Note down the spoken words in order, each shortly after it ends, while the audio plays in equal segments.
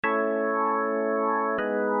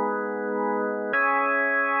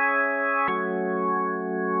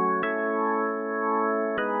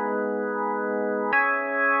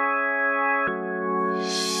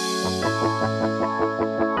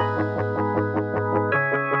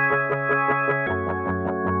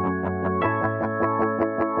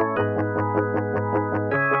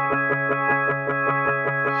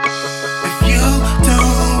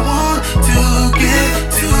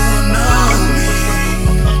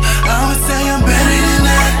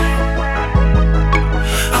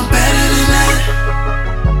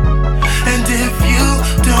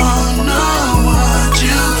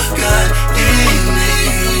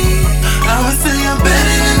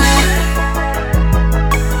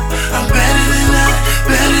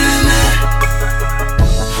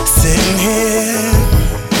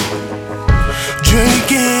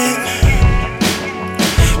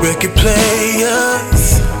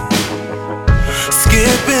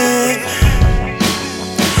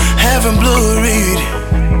and blue read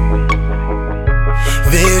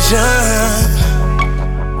vision.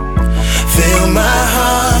 Feel my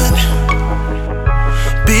heart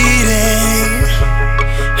beating.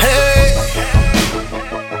 Hey,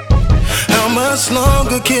 how much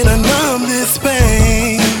longer can I numb this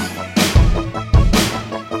pain?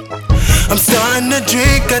 I'm starting to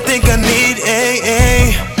drink, I think I need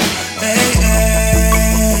AA.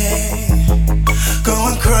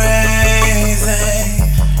 Going crazy,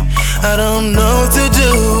 I don't know what to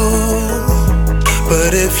do.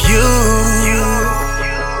 But if you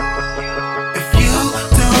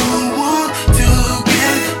don't want to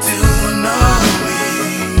get to know me,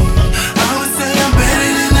 I would say I'm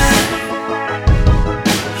better than that.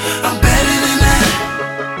 I'm better than that.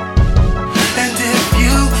 And if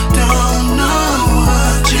you don't know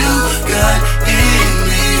what you got in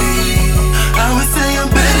me, I would say I'm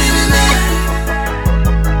better than that.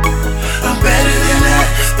 I'm better than that.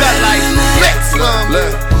 Felt like flex.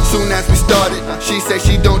 Look, soon as we started, she said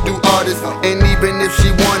she don't do artists, and even if she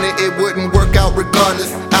wanted, it wouldn't work out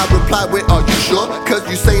regardless. I replied with, are you sure? Cause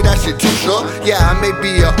you say that shit too short. Yeah, I may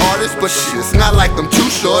be an artist, but shit, it's not like I'm too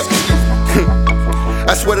short.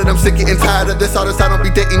 I swear that I'm sick and tired of this artist. I don't be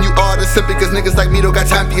dating you artists simply cause niggas like me don't got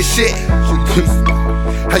time for your shit.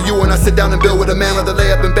 How you and I sit down and build with a man, rather lay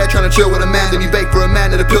up in bed trying to chill with a man, then you beg for a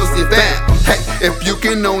man that appeals to your fan. Hey, if you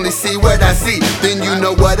can only see what I see, then you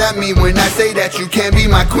know what I mean when I say that you can be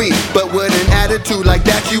my queen. But with an attitude like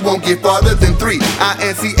that, you won't get farther than 3.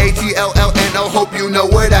 INCHELLNO, hope you know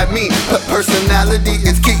what I mean. But personality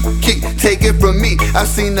is key, take it from me. I've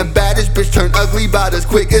seen the baddest bitch turn ugly about as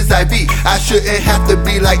quick as I be. I shouldn't have to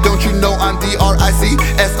be like, don't you know I'm DRICSRUNBLE.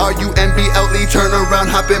 Turn around,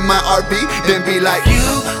 hop in my RB, then be like,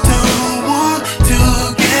 you don't want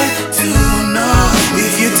to get to know.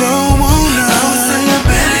 If you don't want